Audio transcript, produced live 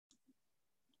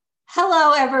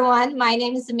Hello, everyone. My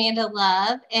name is Amanda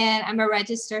Love, and I'm a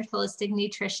registered holistic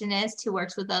nutritionist who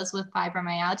works with those with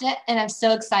fibromyalgia. And I'm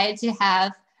so excited to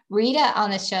have Rita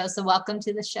on the show. So, welcome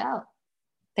to the show.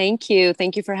 Thank you.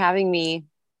 Thank you for having me.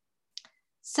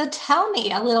 So, tell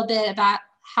me a little bit about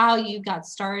how you got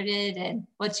started and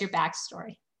what's your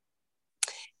backstory.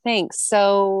 Thanks.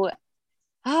 Where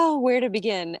to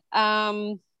begin?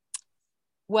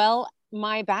 Well,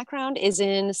 my background is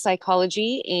in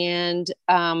psychology and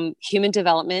human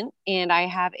development, and I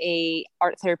have a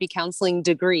art therapy counseling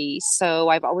degree. So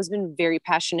I've always been very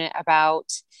passionate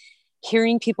about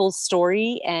hearing people's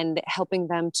story and helping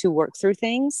them to work through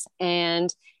things.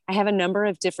 And I have a number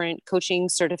of different coaching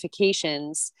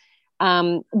certifications.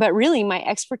 But really, my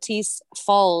expertise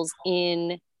falls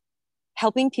in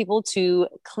helping people to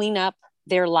clean up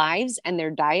their lives and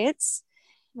their diets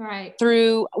Right.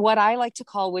 through what I like to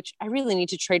call, which I really need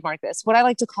to trademark this, what I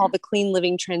like to call the clean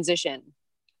living transition.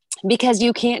 Because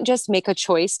you can't just make a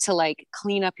choice to like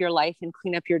clean up your life and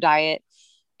clean up your diet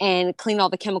and clean all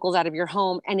the chemicals out of your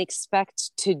home and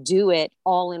expect to do it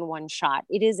all in one shot.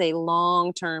 It is a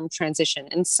long-term transition.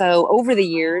 And so over the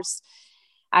years,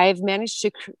 I've managed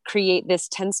to create this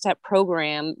 10-step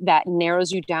program that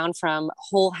narrows you down from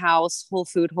whole house, whole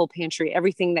food, whole pantry,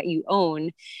 everything that you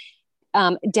own,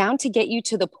 down to get you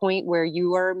to the point where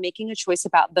you are making a choice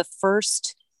about the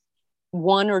first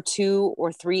one or two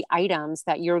or three items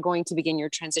that you're going to begin your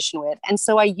transition with. And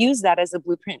so I use that as a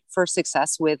blueprint for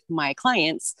success with my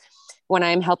clients when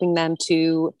I'm helping them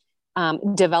to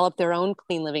develop their own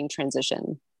clean living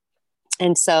transition.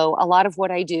 And so a lot of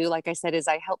what I do, like I said, is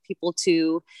I help people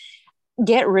to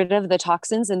get rid of the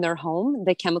toxins in their home,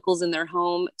 the chemicals in their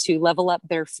home, to level up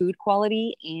their food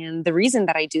quality. And the reason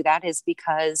that I do that is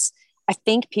because I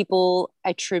think people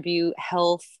attribute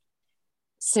health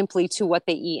simply to what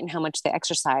they eat and how much they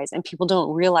exercise. And people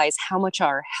don't realize how much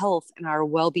our health and our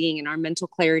well-being and our mental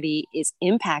clarity is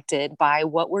impacted by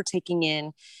what we're taking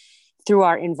in through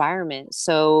our environment.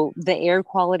 So the air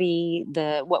quality,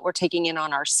 what we're taking in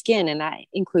on our skin, and that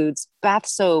includes bath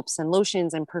soaps and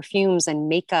lotions and perfumes and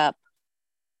makeup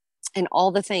and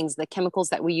all the things, the chemicals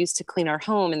that we use to clean our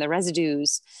home and the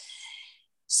residues.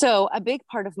 So a big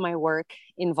part of my work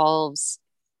involves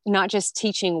not just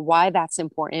teaching why that's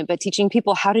important, but teaching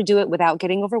people how to do it without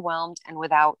getting overwhelmed and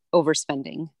without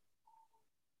overspending.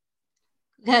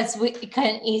 Because we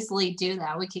couldn't easily do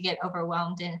that. We could get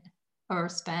overwhelmed and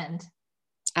overspend.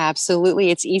 Absolutely.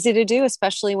 It's easy to do,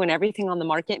 especially when everything on the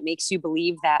market makes you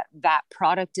believe that that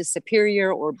product is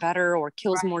superior or better or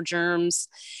kills more germs.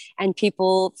 And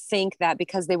people think that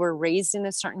because they were raised in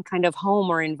a certain kind of home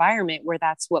or environment where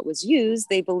that's what was used,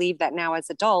 they believe that now as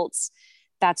adults,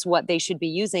 that's what they should be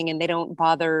using. And they don't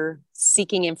bother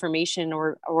seeking information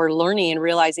or learning and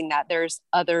realizing that there's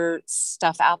other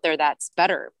stuff out there that's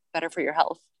better for your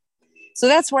health. So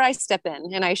that's where I step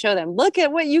in and I show them, look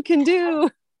at what you can do.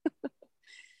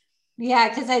 Yeah,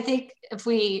 because I think if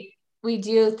we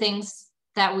do things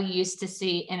that we used to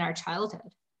see in our childhood.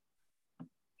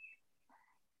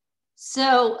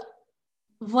 So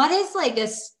what is like a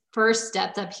first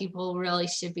step that people really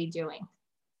should be doing?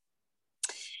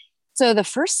 So the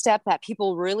first step that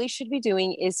people really should be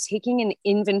doing is taking an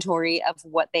inventory of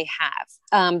what they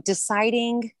have,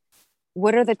 deciding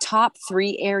what are the top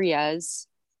 3 areas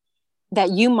that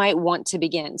you might want to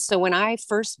begin. So when I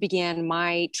first began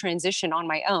my transition on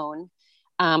my own,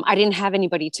 I didn't have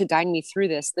anybody to guide me through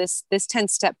this. This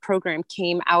 10-step program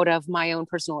came out of my own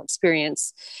personal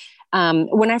experience.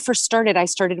 When I first started, I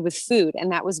started with food,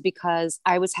 and that was because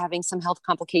I was having some health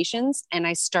complications, and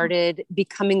I started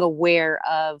becoming aware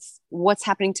of what's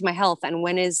happening to my health and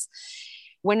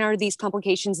when are these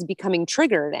complications becoming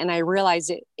triggered. And I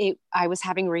realized I was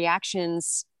having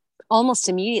reactions almost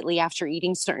immediately after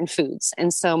eating certain foods.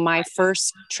 And so my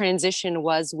first transition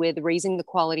was with raising the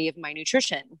quality of my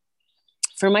nutrition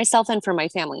for myself and for my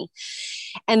family.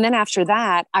 And then after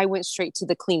that, I went straight to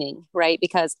the cleaning, right?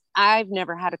 Because I've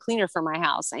never had a cleaner for my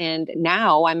house. And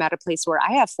now I'm at a place where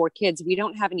I have 4 kids. We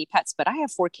don't have any pets, but I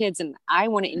have 4 kids. And I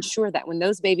want to ensure that when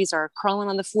those babies are crawling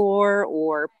on the floor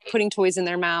or putting toys in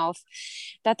their mouth,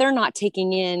 that they're not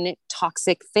taking in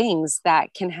toxic things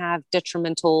that can have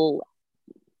detrimental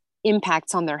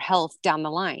impacts on their health down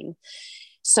the line.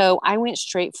 So I went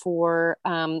straight for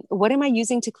what am I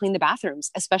using to clean the bathrooms,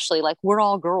 especially like we're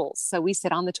all girls. So we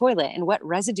sit on the toilet, and what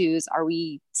residues are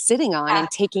we sitting on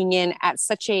and taking in at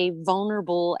such a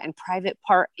vulnerable and private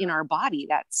part in our body?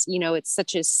 That's, it's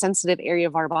such a sensitive area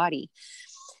of our body.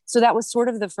 So that was sort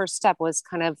of the first step, was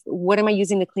kind of, what am I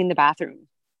using to clean the bathroom?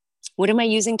 What am I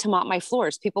using to mop my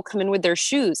floors? People come in with their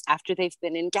shoes after they've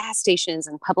been in gas stations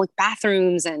and public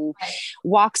bathrooms and Right.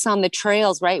 walks on the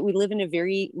trails, right? We live in a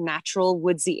very natural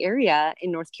woodsy area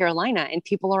in North Carolina, and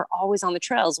people are always on the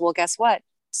trails. Well, guess what?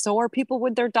 So are people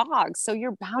with their dogs. So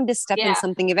you're bound to step in Yeah.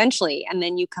 something eventually. And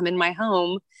then you come in my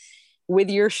home with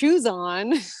your shoes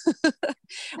on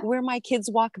where my kids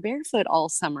walk barefoot all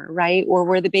summer, right? Or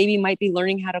where the baby might be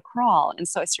learning how to crawl. And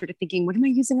so I started thinking, what am I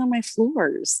using on my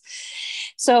floors?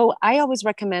 So I always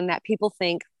recommend that people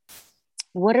think,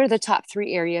 what are the top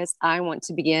 3 areas I want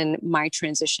to begin my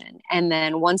transition? And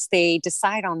then once they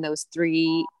decide on those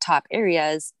 3 top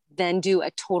areas, then do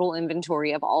a total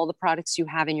inventory of all the products you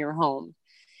have in your home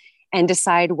and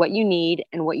decide what you need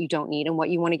and what you don't need and what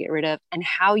you want to get rid of and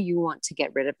how you want to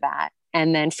get rid of that.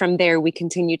 And then from there, we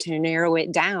continue to narrow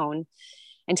it down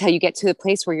until you get to the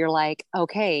place where you're like,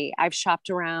 okay, I've shopped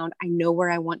around. I know where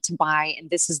I want to buy. And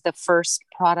this is the first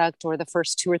product or the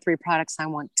first 2 or 3 products I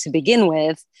want to begin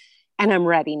with. And I'm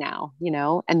ready now, you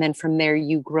know? And then from there,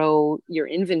 you grow your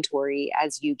inventory.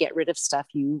 As you get rid of stuff,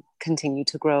 you continue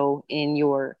to grow in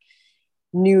your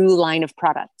new line of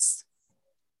products.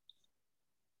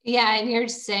 Yeah. And you're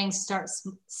just saying start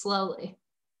slowly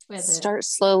with it. Start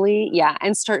slowly. Yeah.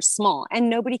 And start small. And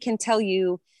nobody can tell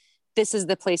you this is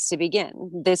the place to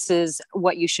begin. This is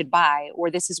what you should buy, or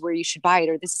this is where you should buy it,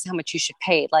 or this is how much you should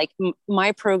pay. Like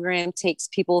my program takes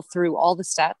people through all the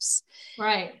steps,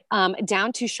 right?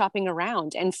 Down to shopping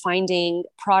around and finding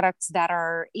products that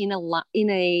are in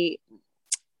a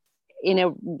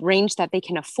range that they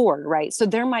can afford. Right. So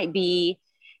there might be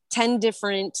 10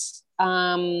 different,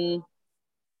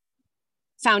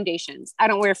 foundations. I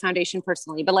don't wear a foundation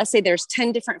personally, but let's say there's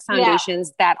 10 different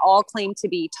foundations that all claim to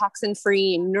be toxin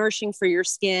free and nourishing for your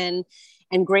skin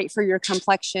and great for your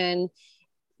complexion.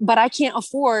 But I can't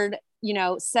afford,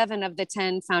 7 of the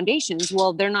 10 foundations.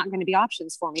 Well, they're not going to be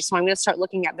options for me. So I'm going to start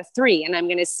looking at the 3 and I'm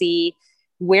going to see,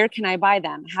 where can I buy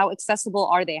them? How accessible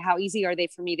are they? How easy are they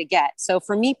for me to get? So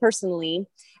for me personally,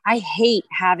 I hate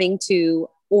having to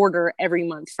order every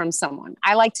month from someone.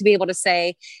 I like to be able to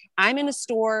say, I'm in a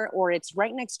store or it's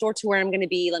right next door to where I'm going to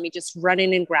be. Let me just run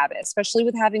in and grab it, especially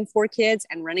with having 4 kids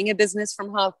and running a business from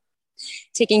home,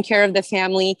 taking care of the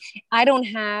family. I don't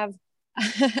have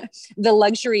the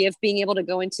luxury of being able to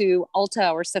go into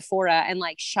Ulta or Sephora and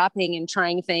like shopping and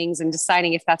trying things and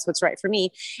deciding if that's what's right for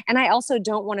me. And I also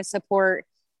don't want to support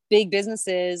big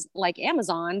businesses like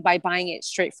Amazon by buying it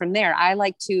straight from there. I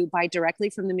like to buy directly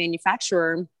from the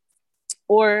manufacturer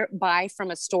or buy from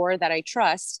a store that I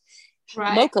trust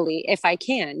locally if I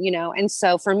can, And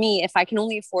so for me, if I can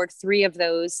only afford 3 of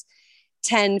those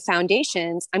 10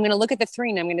 foundations, I'm going to look at the 3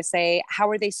 and I'm going to say, how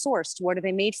are they sourced? What are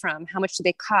they made from? How much do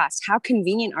they cost? How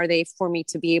convenient are they for me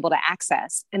to be able to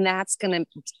access? And that's going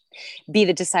to be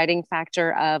the deciding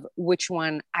factor of which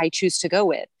one I choose to go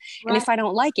with. And if I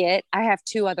don't like it, I have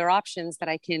 2 other options that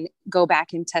I can go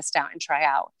back and test out and try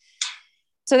out.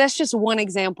 So that's just one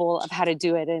example of how to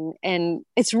do it. And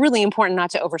it's really important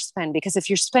not to overspend, because if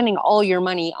you're spending all your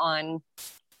money on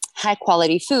high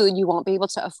quality food, you won't be able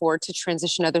to afford to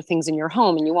transition other things in your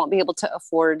home, and you won't be able to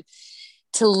afford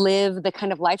to live the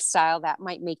kind of lifestyle that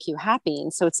might make you happy.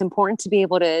 And so it's important to be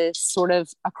able to sort of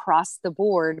across the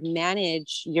board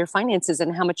manage your finances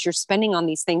and how much you're spending on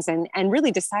these things, and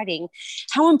really deciding,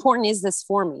 how important is this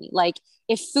for me? Like,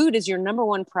 if food is your number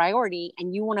one priority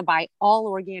and you want to buy all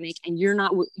organic and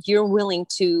you're willing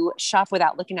to shop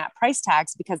without looking at price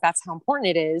tags because that's how important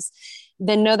it is,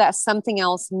 then know that something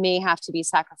else may have to be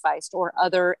sacrificed, or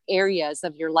other areas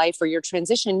of your life or your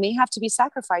transition may have to be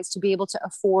sacrificed to be able to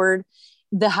afford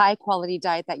the high quality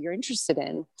diet that you're interested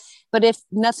in. But if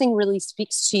nothing really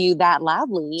speaks to you that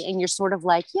loudly and you're sort of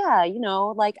like, yeah,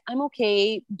 like I'm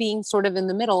okay being sort of in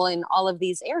the middle in all of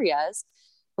these areas,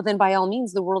 well, then by all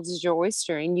means, the world is your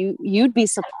oyster. And you'd be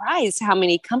surprised how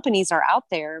many companies are out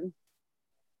there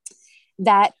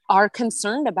that are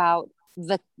concerned about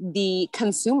the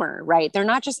consumer, right? They're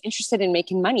not just interested in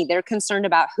making money. They're concerned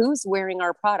about who's wearing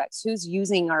our products, who's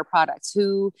using our products,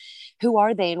 who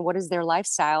are they, and what is their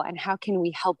lifestyle, and how can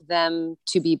we help them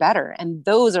to be better? And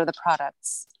those are the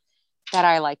products that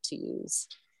I like to use.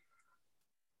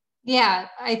 Yeah,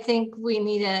 I think we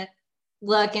need to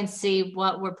look and see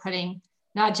what we're putting,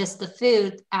 not just the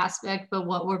food aspect, but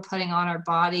what we're putting on our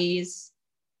bodies.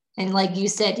 And like you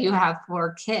said, you have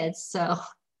 4 kids, so.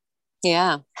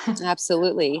 Yeah,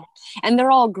 absolutely. And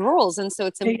they're all girls. And so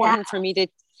it's important for me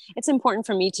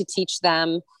to teach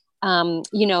them,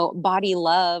 body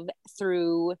love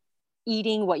through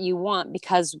eating what you want,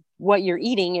 because what you're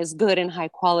eating is good and high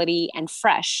quality and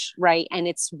fresh, right? And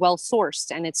it's well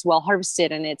sourced and it's well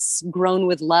harvested and it's grown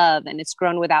with love and it's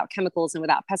grown without chemicals and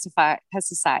without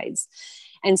pesticides.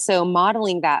 And so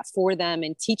modeling that for them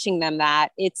and teaching them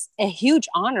that, it's a huge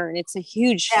honor and it's a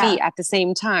huge feat at the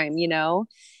same time, you know,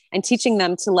 and teaching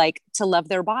them to love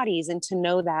their bodies and to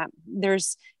know that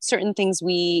there's certain things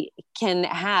we can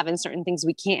have and certain things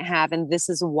we can't have. And this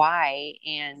is why.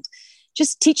 And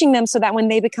just teaching them so that when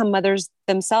they become mothers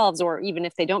themselves, or even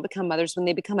if they don't become mothers, when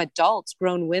they become adults,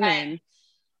 grown women,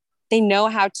 they know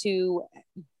how to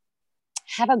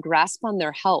have a grasp on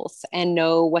their health and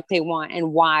know what they want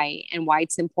and why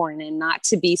it's important, and not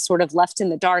to be sort of left in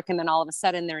the dark. And then all of a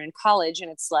sudden they're in college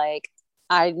and it's like,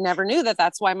 I never knew that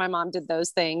that's why my mom did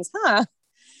those things. Huh?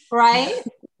 Right.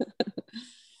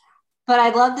 But I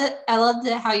love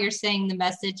that how you're saying the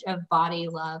message of body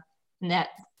love, and that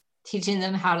teaching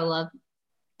them how to love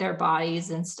their bodies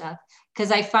and stuff.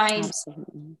 Because I find,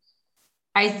 Absolutely.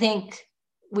 I think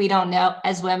we don't know,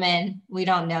 as women, we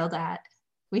don't know that.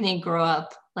 We didn't grow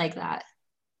up like that.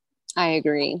 I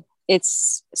agree.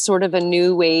 It's sort of a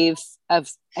new wave of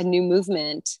a new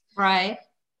movement. Right.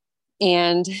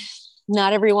 And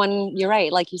not everyone, you're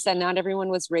right. Like you said, not everyone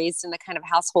was raised in the kind of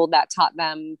household that taught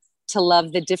them to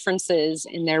love the differences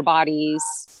in their bodies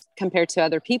compared to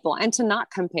other people, and to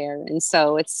not compare. And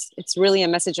so it's really a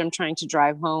message I'm trying to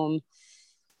drive home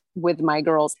with my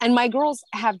girls. And my girls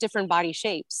have different body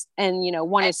shapes. And, you know,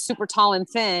 one is super tall and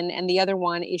thin, and the other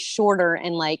one is shorter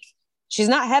and like, she's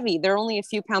not heavy. They're only a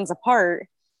few pounds apart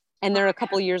and they're a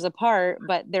couple years apart,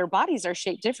 but their bodies are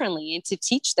shaped differently. And to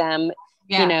teach them,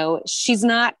 you know, she's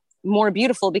not more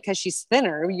beautiful because she's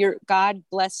thinner. God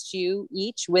blessed you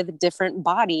each with a different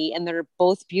body, and they're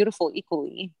both beautiful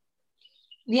equally.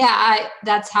 Yeah,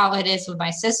 that's how it is with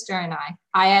my sister and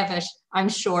I. I'm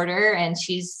shorter and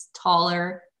she's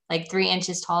taller, like 3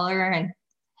 inches taller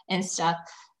and stuff.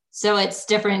 So it's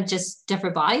different, just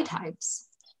different body types.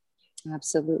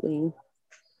 Absolutely.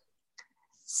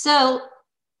 So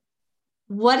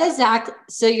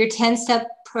so your 10-step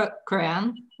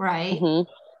program, right?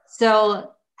 Mm-hmm.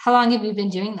 So how long have you been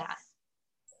doing that?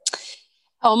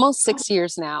 Almost 6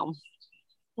 years now.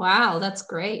 Wow, that's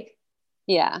great.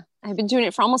 Yeah, I've been doing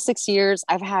it for almost 6 years.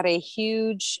 I've had a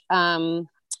huge,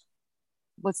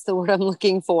 what's the word I'm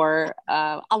looking for?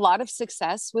 A lot of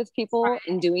success with people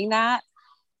in doing that.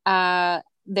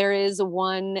 There is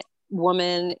one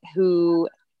woman who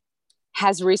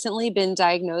has recently been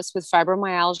diagnosed with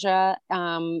fibromyalgia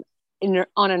on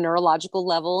a neurological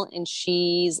level. And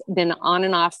she's been on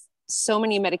and off so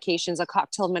many medications, a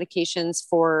cocktail of medications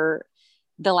for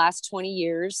the last 20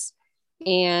 years.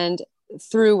 And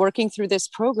through working through this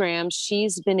program,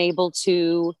 she's been able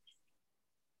to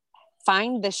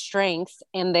find the strength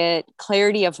and the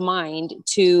clarity of mind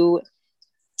to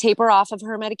taper off of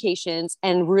her medications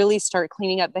and really start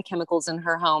cleaning up the chemicals in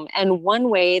her home. And one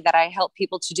way that I help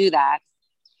people to do that,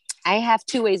 I have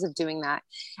 2 ways of doing that.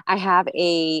 I have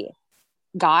a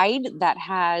guide that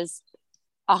has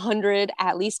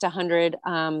at least 100,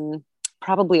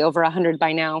 probably over 100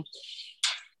 by now,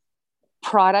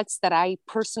 products that I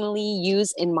personally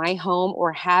use in my home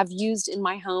or have used in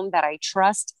my home that I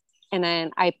trust. And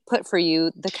then I put for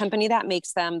you the company that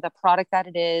makes them, the product that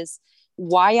it is,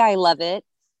 why I love it,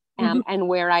 and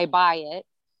where I buy it.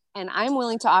 And I'm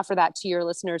willing to offer that to your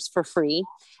listeners for free.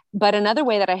 But another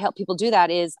way that I help people do that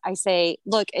is I say,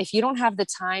 look, if you don't have the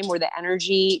time or the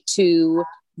energy to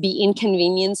be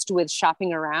inconvenienced with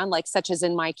shopping around, like such as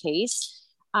in my case,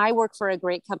 I work for a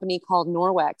great company called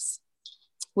Norwex,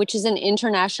 which is an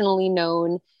internationally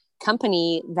known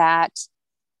company that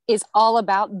is all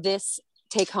about this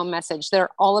take-home message. They're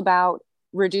all about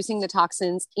reducing the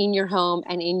toxins in your home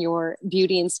and in your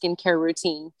beauty and skincare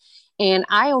routine. And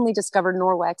I only discovered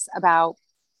Norwex about,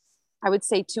 I would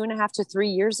say 2.5 to 3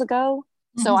 years ago.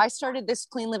 Mm-hmm. So I started this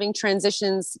Clean Living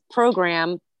Transitions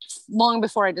program long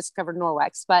before I discovered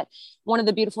Norwex. But one of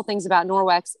the beautiful things about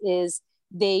Norwex is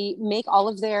they make all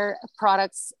of their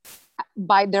products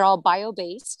they're all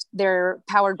bio-based. They're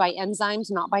powered by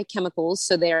enzymes, not by chemicals.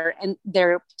 So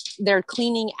their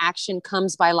cleaning action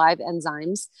comes by live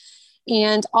enzymes.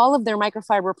 And all of their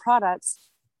microfiber products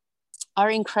are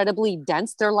incredibly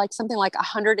dense. They're like something like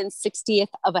 160th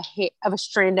of a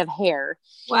strand of hair.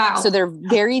 Wow. So they're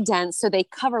very dense. So they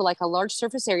cover like a large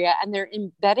surface area, and they're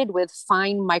embedded with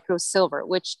fine microsilver,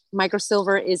 which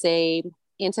microsilver is a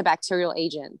antibacterial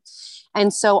agent.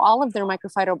 And so all of their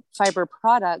microfiber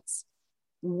products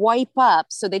wipe up.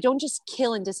 So they don't just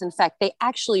kill and disinfect. They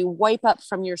actually wipe up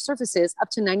from your surfaces up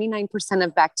to 99%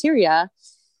 of bacteria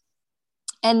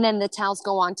And then the towels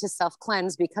go on to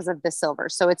self-cleanse because of the silver.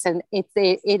 So it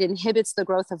inhibits the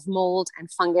growth of mold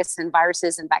and fungus and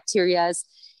viruses and bacteria.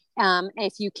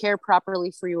 If you care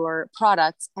properly for your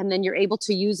products, and then you're able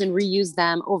to use and reuse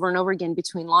them over and over again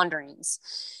between launderings.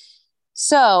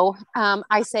 So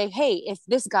I say, hey, if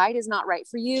this guide is not right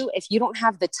for you, if you don't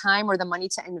have the time or the money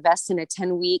to invest in a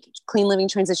 10-week Clean Living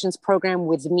Transitions program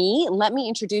with me, let me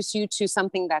introduce you to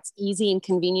something that's easy and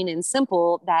convenient and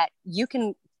simple that you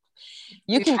can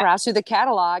browse through the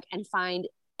catalog and find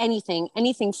anything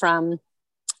from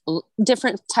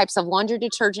different types of laundry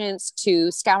detergents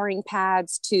to scouring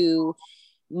pads to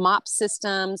mop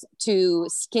systems to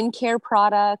skincare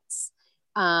products,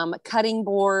 cutting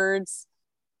boards,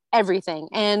 everything.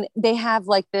 And they have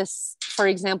like this, for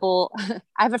example,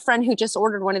 I have a friend who just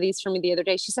ordered one of these for me the other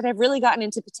day. She said, I've really gotten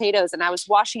into potatoes, and I was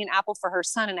washing an apple for her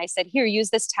son. And I said, here, use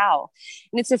this towel.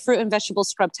 And it's a fruit and vegetable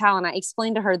scrub towel. And I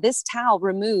explained to her, this towel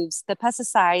removes the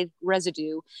pesticide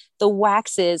residue, the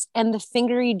waxes, and the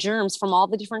fingery germs from all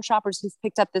the different shoppers who've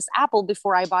picked up this apple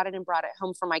before I bought it and brought it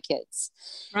home for my kids.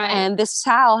 Right. And this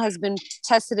towel has been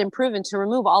tested and proven to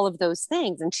remove all of those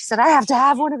things. And she said, I have to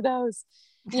have one of those.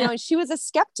 And she was a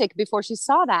skeptic before she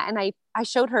saw that. And I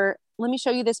showed her, let me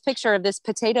show you this picture of this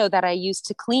potato that I used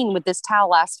to clean with this towel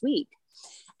last week.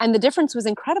 And the difference was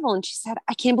incredible. And she said,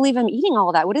 I can't believe I'm eating all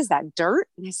of that. What is that, dirt?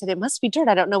 And I said, it must be dirt.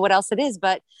 I don't know what else it is,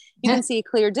 but you can see a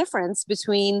clear difference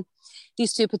between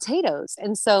these two potatoes.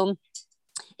 And so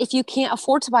if you can't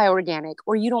afford to buy organic,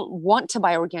 or you don't want to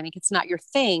buy organic, it's not your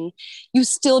thing, you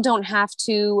still don't have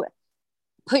to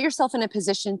put yourself in a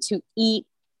position to eat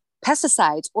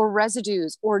pesticides or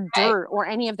residues or dirt or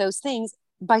any of those things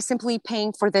by simply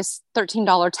paying for this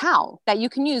 $13 towel that you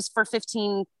can use for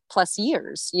 15 plus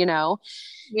years,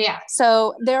 Yeah.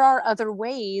 So there are other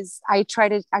ways. I try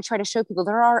to show people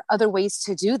there are other ways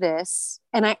to do this.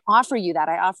 And I offer you that.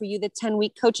 I offer you the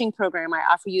 10-week coaching program. I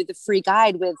offer you the free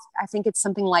guide with, I think it's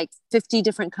something like 50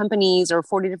 different companies or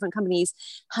 40 different companies,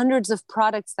 hundreds of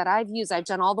products that I've used. I've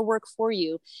done all the work for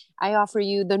you. I offer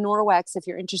you the Norwex if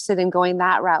you're interested in going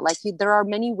that route. There are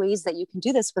many ways that you can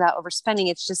do this without overspending.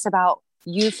 It's just about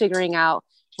you figuring out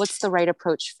what's the right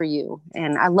approach for you.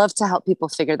 And I love to help people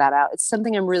figure that out. It's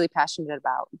something I'm really passionate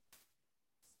about.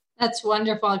 That's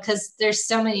wonderful, because there's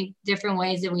so many different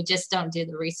ways and we just don't do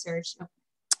the research.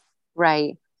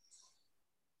 Right.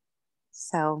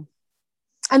 So,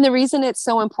 and the reason it's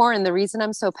so important, the reason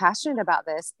I'm so passionate about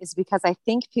this is because I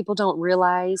think people don't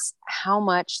realize how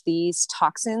much these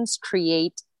toxins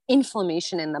create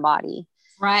inflammation in the body.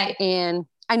 Right. And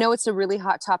I know it's a really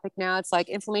hot topic now. It's like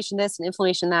inflammation this and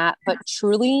inflammation that, but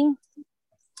truly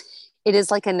it is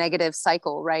like a negative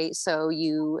cycle, right? So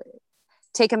you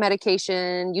take a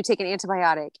medication, you take an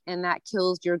antibiotic, and that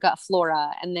kills your gut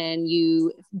flora. And then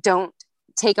you don't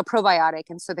take a probiotic.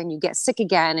 And so then you get sick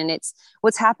again. And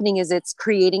what's happening is it's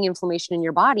creating inflammation in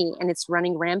your body, and it's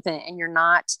running rampant, and you're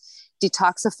not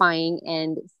detoxifying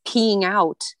and peeing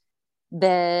out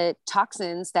the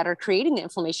toxins that are creating the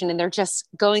inflammation, and they're just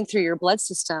going through your blood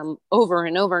system over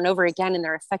and over and over again, and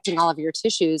they're affecting all of your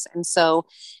tissues. And so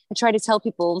I try to tell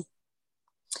people,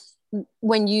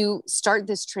 when you start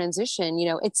this transition,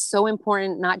 it's so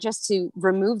important not just to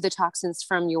remove the toxins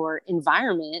from your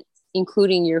environment,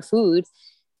 including your food,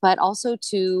 but also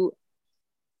to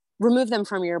remove them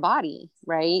from your body,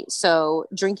 right? So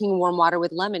drinking warm water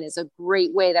with lemon is a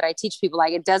great way that I teach people.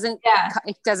 Like it doesn't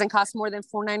cost more than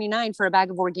 $4.99 for a bag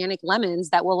of organic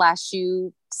lemons that will last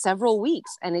you several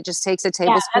weeks. And it just takes a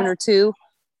tablespoon or two.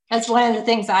 That's one of the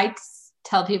things I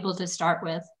tell people to start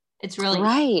with. It's really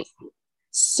right.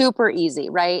 Super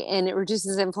easy, right? And it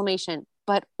reduces inflammation,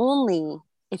 but only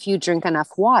if you drink enough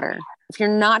water. If you're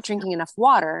not drinking enough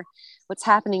water, what's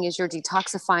happening is you're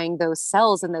detoxifying those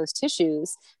cells and those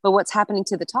tissues. But what's happening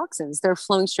to the toxins? They're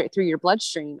flowing straight through your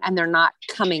bloodstream, and they're not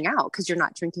coming out because you're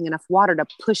not drinking enough water to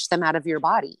push them out of your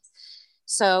body.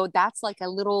 So that's like a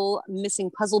little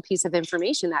missing puzzle piece of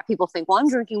information that people think, well, I'm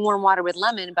drinking warm water with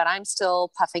lemon, but I'm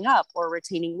still puffing up or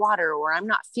retaining water, or I'm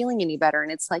not feeling any better.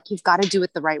 And it's like, you've got to do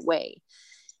it the right way.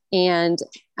 And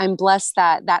I'm blessed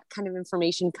that that kind of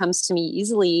information comes to me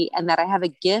easily, and that I have a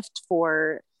gift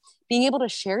for being able to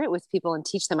share it with people and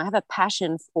teach them. I have a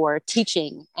passion for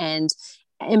teaching and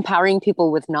empowering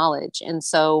people with knowledge. And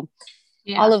so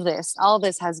all of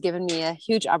this has given me a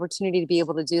huge opportunity to be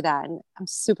able to do that. And I'm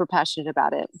super passionate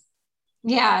about it.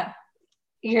 Yeah.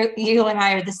 You and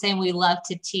I are the same. We love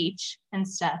to teach and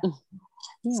stuff.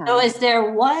 Yeah. So is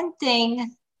there one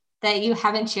thing that you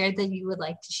haven't shared that you would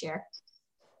like to share?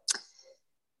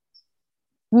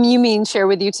 You mean share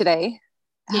with you today?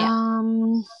 Yeah.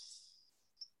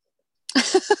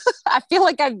 I feel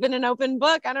like I've been an open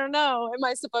book. I don't know. Am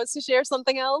I supposed to share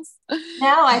something else?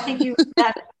 No, I think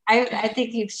I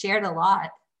think you've shared a lot.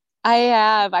 I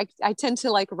have. I tend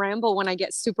to like ramble when I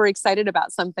get super excited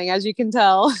about something, as you can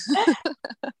tell. No,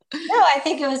 I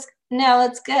think it's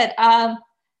good.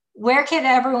 Where can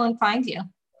everyone find you?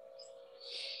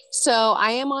 So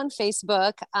I am on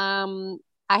Facebook.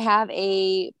 I have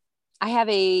a I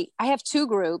have two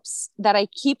groups that I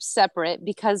keep separate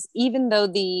because even though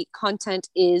the content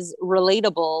is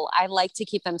relatable, I like to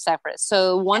keep them separate.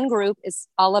 So one group is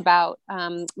all about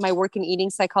my work in eating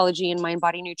psychology and mind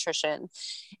body nutrition.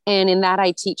 And in that,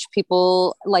 I teach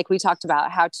people, like we talked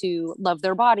about, how to love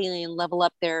their body and level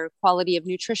up their quality of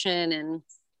nutrition, and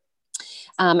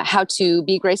how to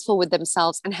be graceful with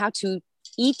themselves, and how to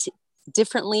eat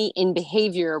differently in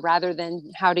behavior rather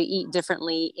than how to eat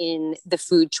differently in the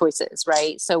food choices,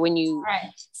 right? So when you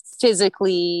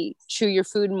physically chew your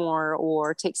food more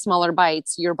or take smaller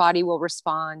bites, your body will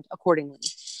respond accordingly.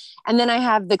 And then I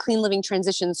have the Clean Living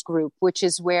Transitions group, which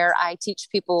is where I teach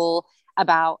people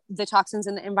about the toxins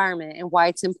in the environment and why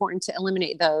it's important to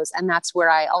eliminate those. And that's where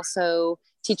I also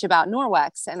teach about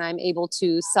Norwex, and I'm able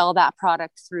to sell that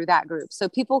product through that group. So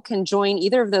people can join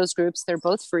either of those groups. They're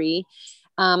both free.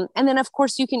 And then of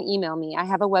course you can email me. I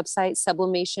have a website,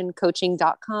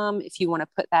 sublimationcoaching.com. If you want to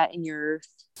put that in your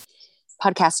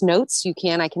podcast notes,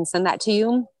 I can send that to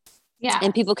you. Yeah.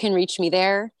 And people can reach me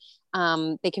there.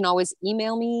 They can always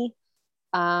email me.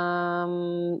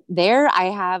 There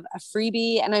I have a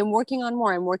freebie, and I'm working on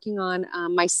more. I'm working on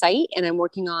my site, and I'm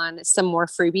working on some more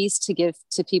freebies to give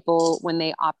to people when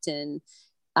they opt in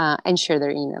and share their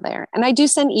email there. And I do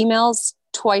send emails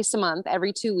twice a month,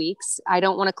 every 2 weeks. I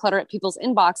don't want to clutter up people's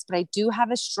inbox, but I do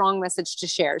have a strong message to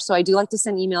share. So I do like to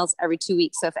send emails every 2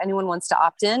 weeks. So if anyone wants to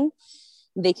opt in,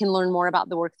 they can learn more about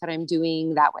the work that I'm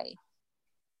doing that way.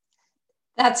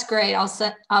 That's great. I'll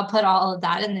put all of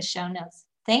that in the show notes.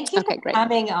 Thank you for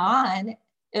coming on.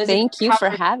 Thank you for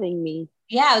having me.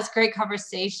 Yeah, it was a great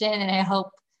conversation, and I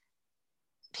hope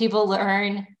people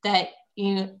learn that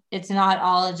it's not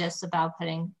all just about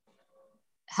putting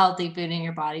healthy food in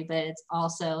your body, but it's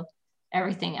also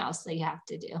everything else that you have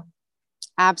to do.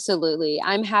 Absolutely.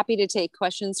 I'm happy to take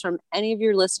questions from any of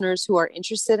your listeners who are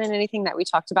interested in anything that we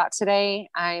talked about today.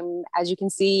 As you can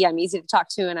see, I'm easy to talk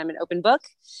to, and I'm an open book,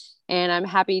 and I'm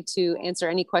happy to answer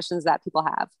any questions that people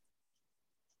have.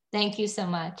 Thank you so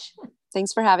much.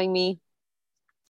 Thanks for having me.